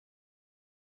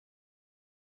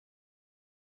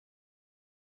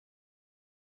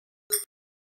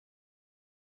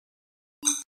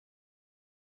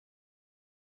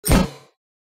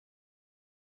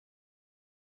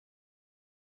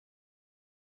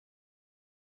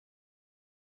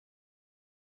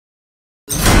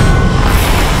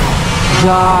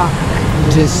dark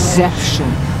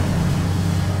deception.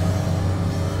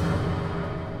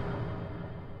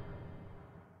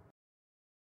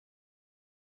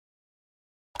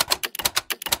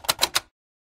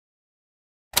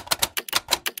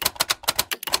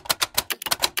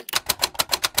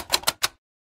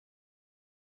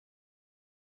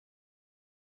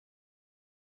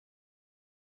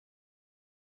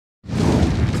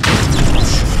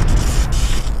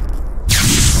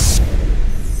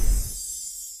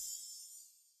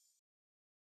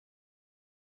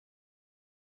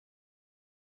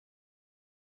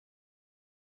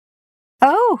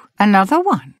 Oh, another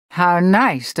one. How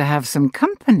nice to have some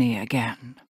company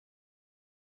again.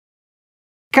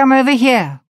 Come over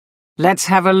here. Let's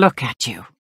have a look at you.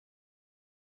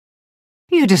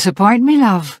 You disappoint me,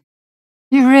 love.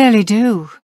 You really do.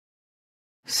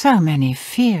 So many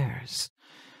fears.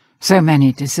 So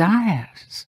many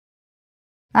desires.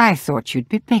 I thought you'd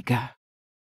be bigger.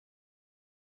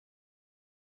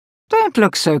 Don't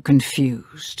look so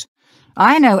confused.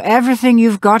 I know everything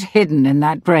you've got hidden in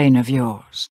that brain of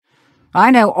yours. I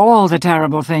know all the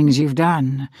terrible things you've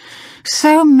done.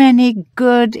 So many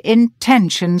good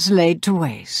intentions laid to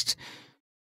waste.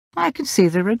 I can see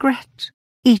the regret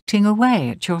eating away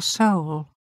at your soul.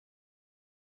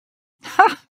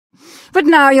 Ha! But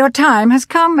now your time has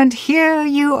come, and here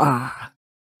you are,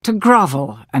 to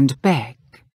grovel and beg.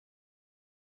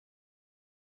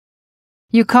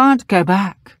 You can't go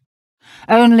back.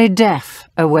 Only death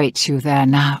awaits you there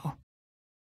now.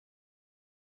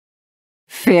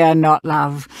 Fear not,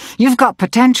 love. You've got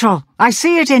potential. I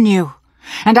see it in you,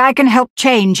 and I can help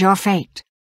change your fate.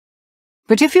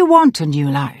 But if you want a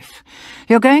new life,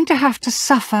 you're going to have to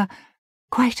suffer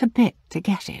quite a bit to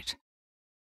get it.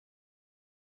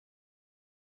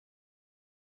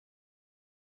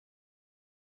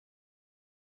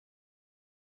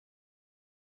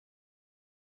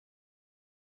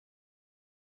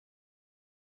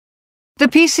 The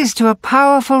pieces to a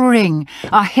powerful ring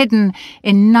are hidden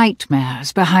in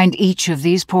nightmares behind each of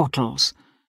these portals.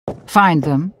 Find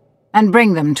them and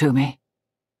bring them to me,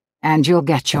 and you'll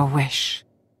get your wish.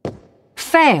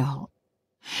 Fail,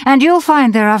 and you'll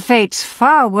find there are fates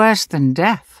far worse than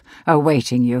death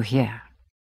awaiting you here.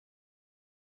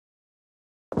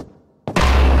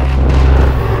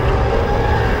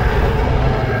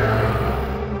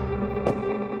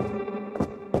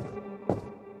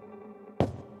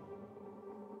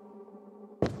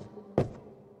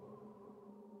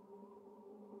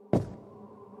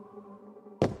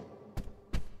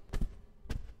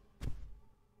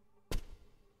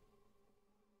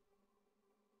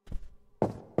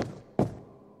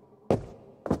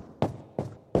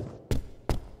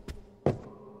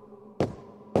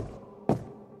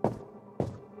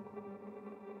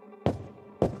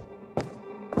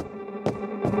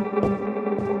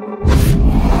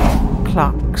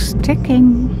 Clock's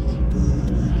ticking.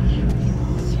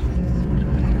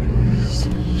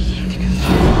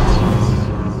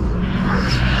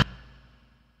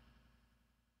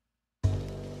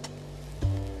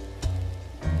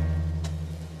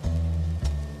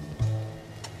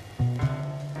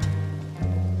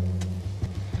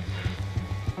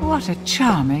 What a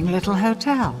charming little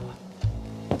hotel.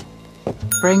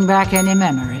 Bring back any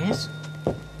memories?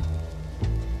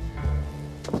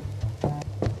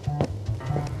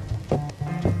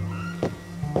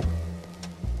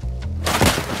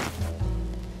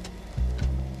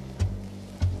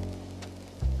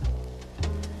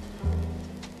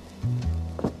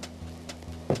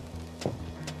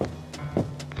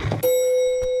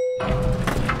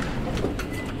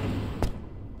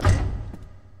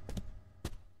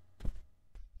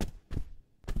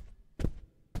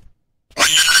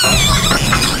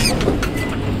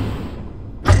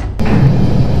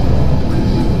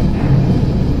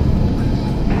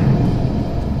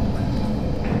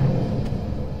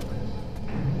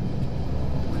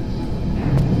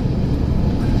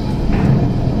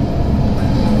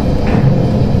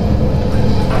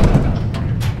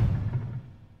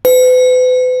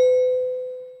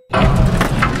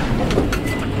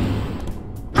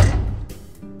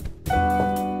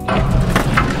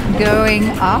 Going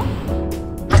up?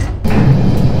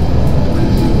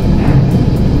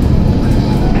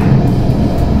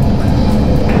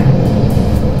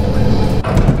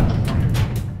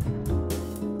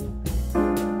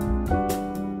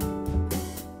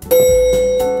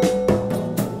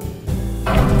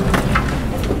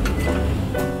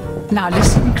 Now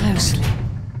listen closely.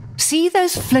 See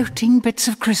those floating bits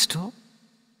of crystal?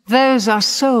 Those are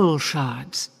soul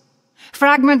shards.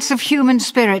 Fragments of human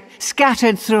spirit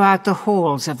scattered throughout the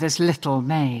halls of this little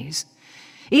maze.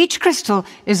 Each crystal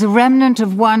is a remnant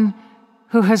of one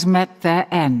who has met their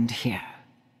end here.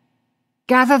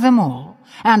 Gather them all,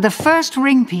 and the first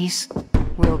ring piece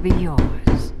will be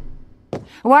yours.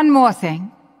 One more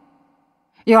thing.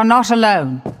 You're not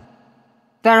alone.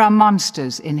 There are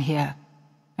monsters in here,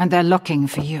 and they're looking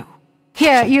for you.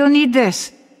 Here, you'll need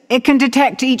this. It can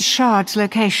detect each shard's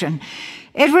location.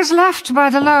 It was left by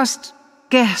the last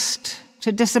guest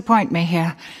to disappoint me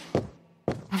here.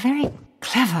 A very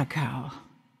clever girl,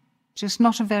 just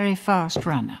not a very fast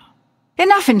runner.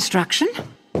 Enough instruction.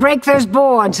 Break those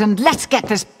boards and let's get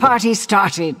this party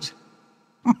started.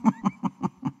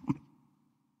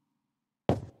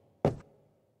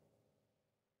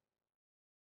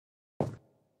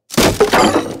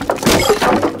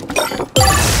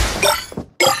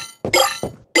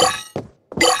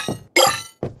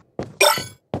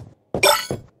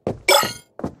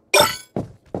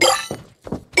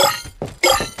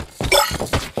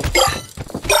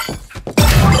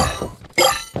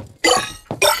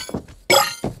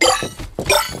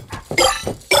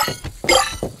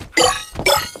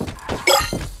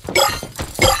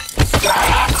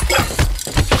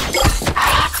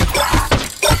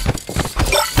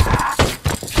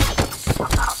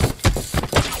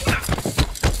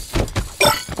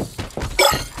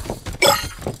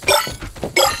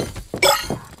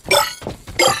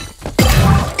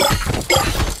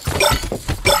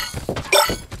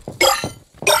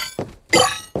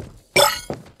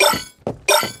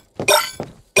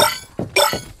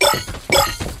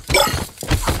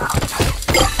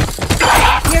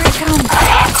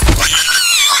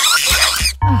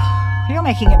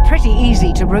 Making it pretty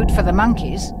easy to root for the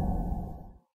monkeys.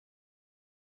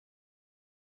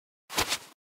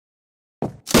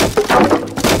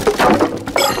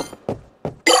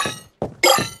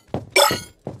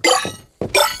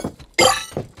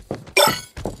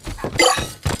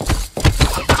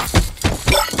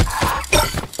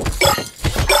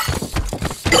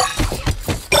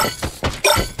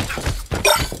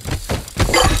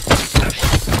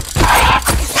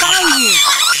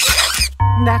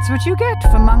 That's what you get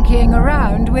for monkeying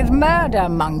around with murder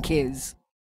monkeys.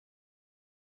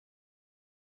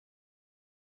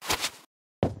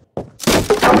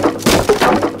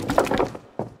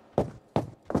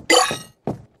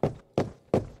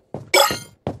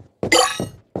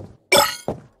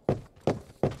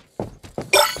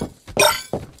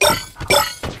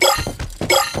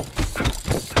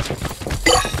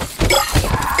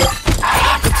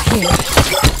 It's here.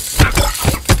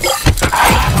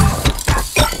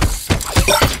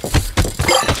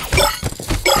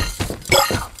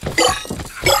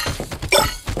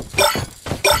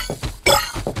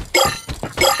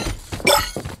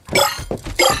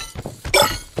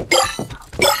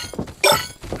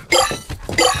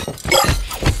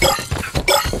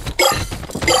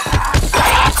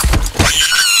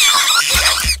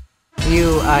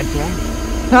 You are dead.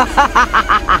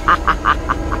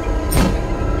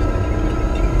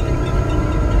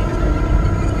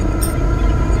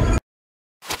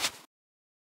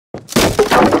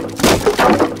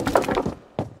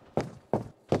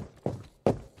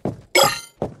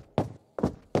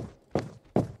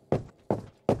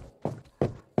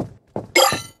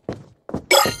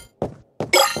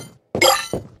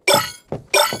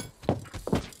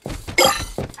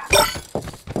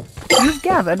 You've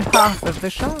gathered half of the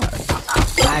shards.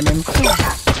 I'm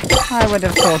impressed. I would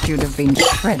have thought you'd have been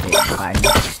shredded by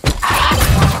now.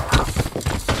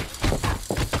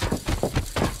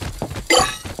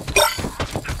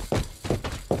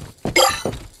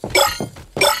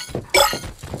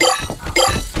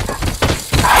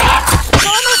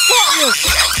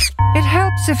 It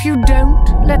helps if you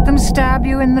don't let them stab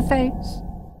you in the face.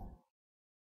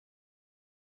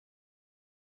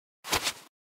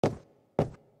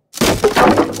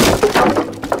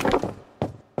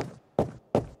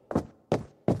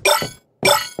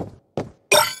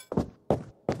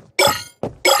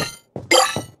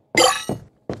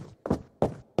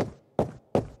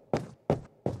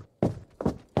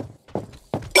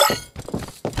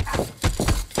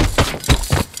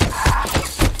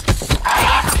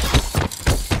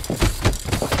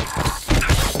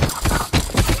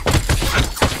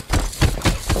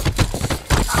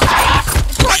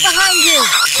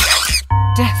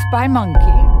 Death by monkey?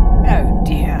 Oh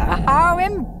dear, how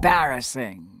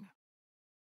embarrassing.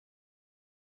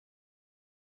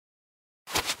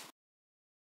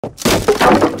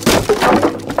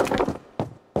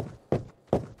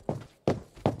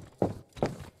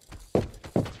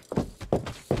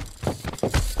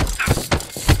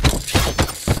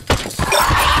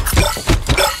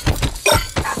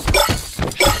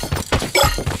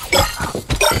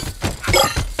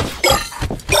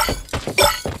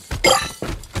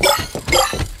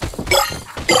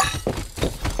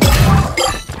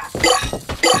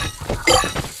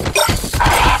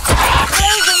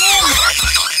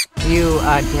 You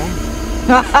are dead.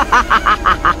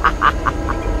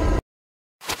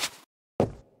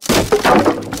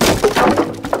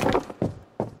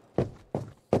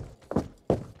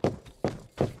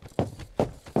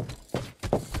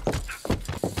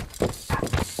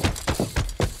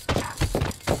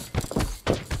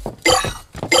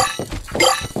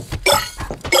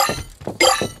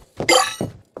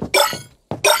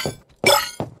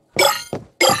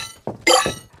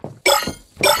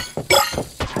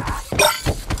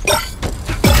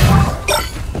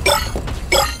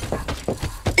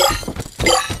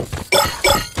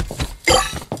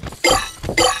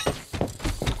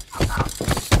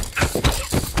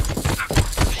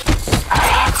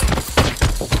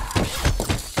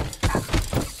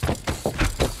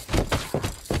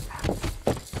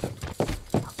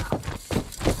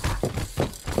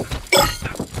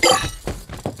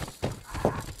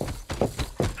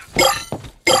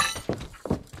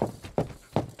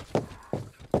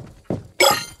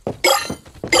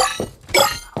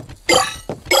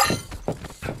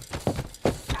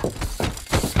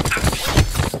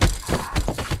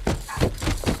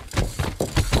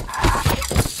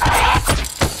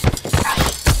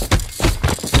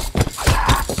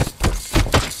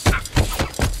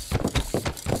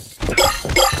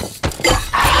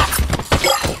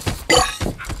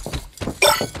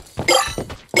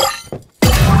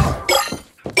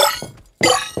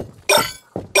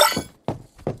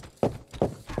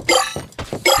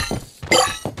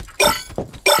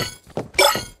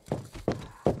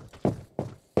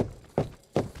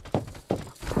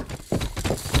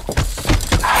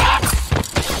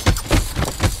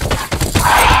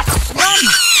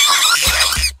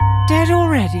 Dead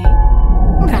already?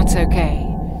 That's okay.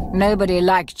 Nobody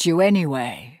liked you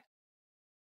anyway.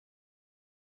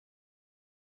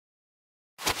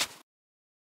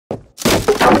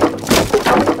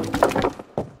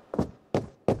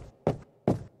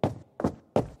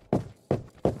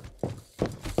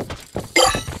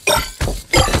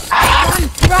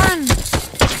 Run!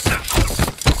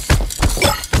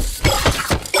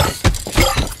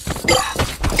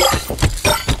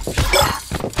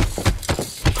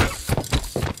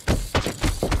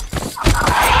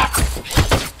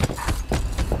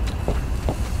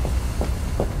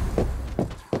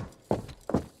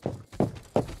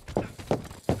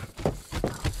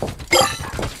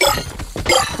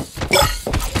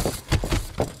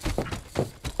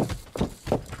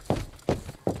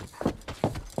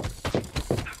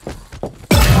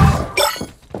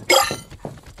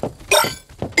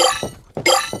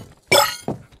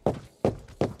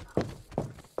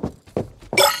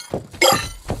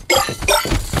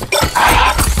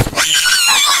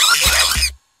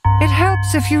 It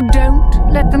helps if you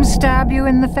don't let them stab you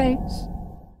in the face.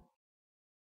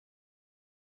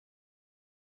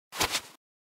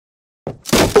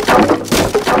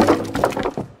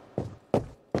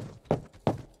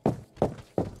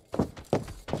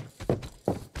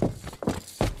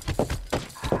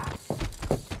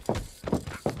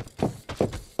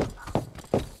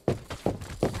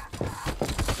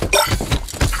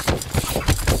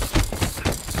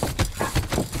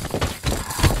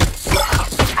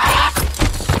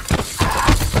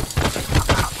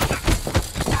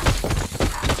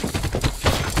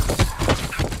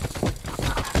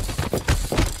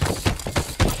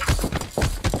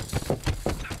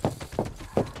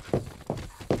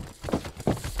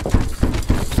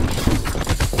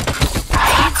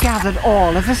 Gathered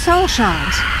all of the soul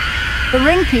shards. The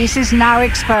ring piece is now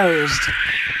exposed,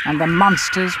 and the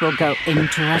monsters will go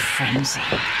into a frenzy.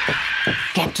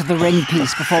 Get to the ring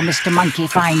piece before Mr. Monkey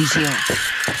finds you.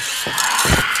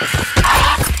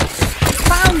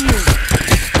 Found you!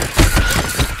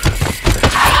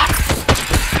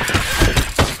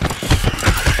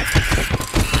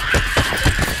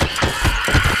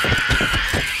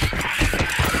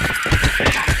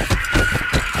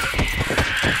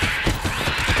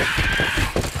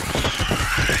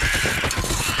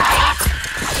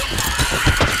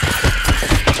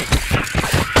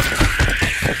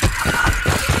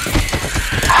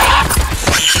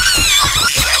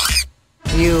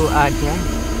 You are dead.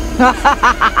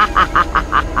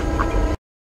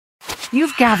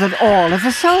 You've gathered all of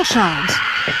the soul shards.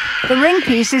 The ring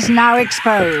piece is now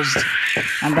exposed,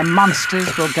 and the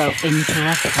monsters will go into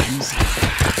a frenzy.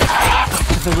 Get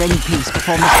to the ring piece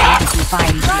before Mr. Monkey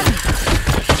finds you.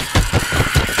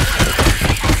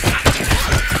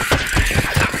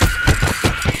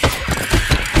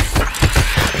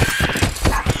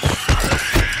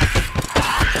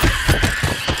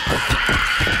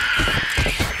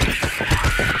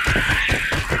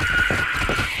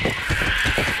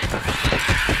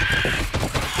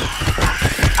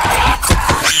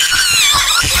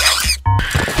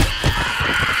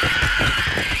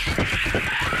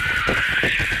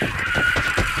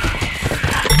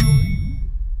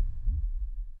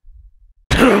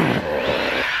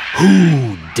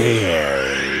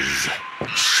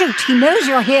 Shoot, he knows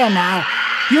you're here now.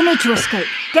 You need to escape.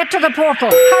 Get to the portal.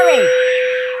 Hurry!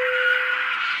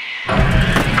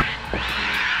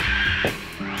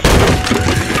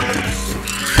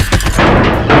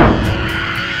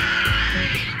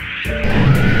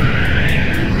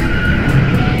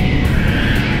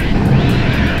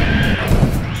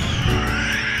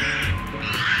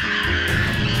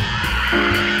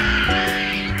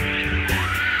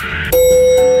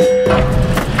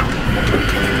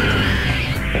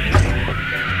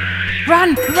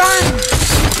 Run! Run!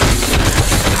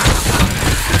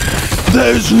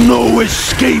 There's no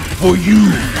escape for you,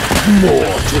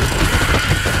 mortal.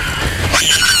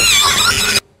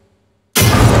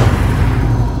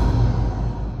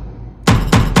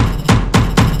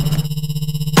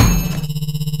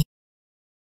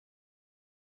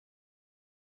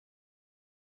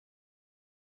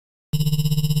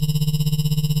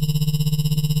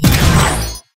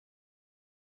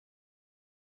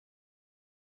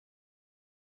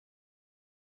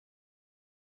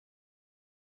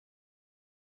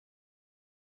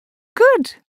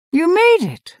 Good. You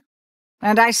made it.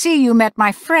 And I see you met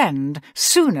my friend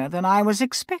sooner than I was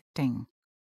expecting.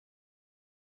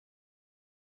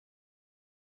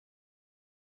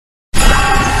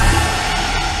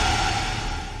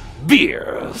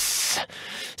 Beers.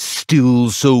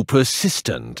 Still so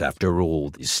persistent after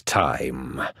all this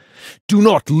time. Do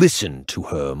not listen to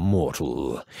her,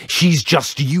 mortal. She's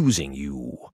just using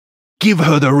you. Give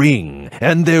her the ring,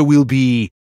 and there will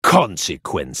be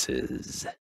consequences.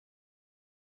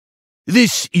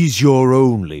 This is your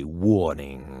only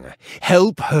warning.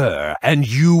 Help her, and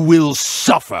you will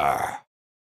suffer.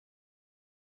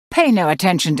 Pay no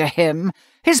attention to him.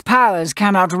 His powers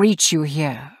cannot reach you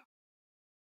here.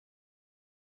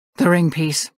 The ring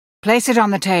piece. Place it on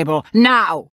the table,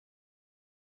 now!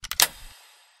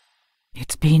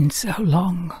 It's been so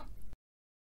long.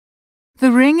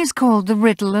 The ring is called the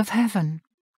Riddle of Heaven.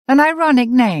 An ironic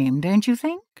name, don't you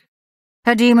think?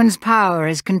 A demon's power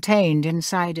is contained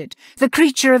inside it, the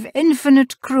creature of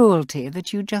infinite cruelty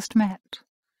that you just met.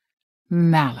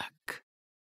 Malak.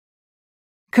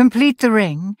 Complete the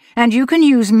ring, and you can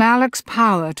use Malak's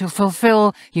power to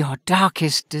fulfill your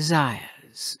darkest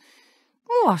desires.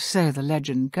 Or so the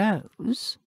legend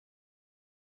goes.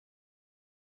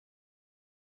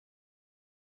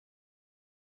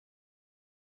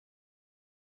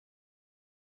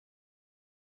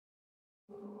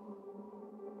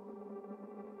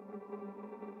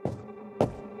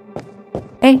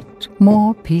 Eight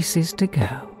more pieces to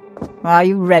go. Are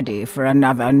you ready for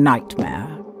another nightmare?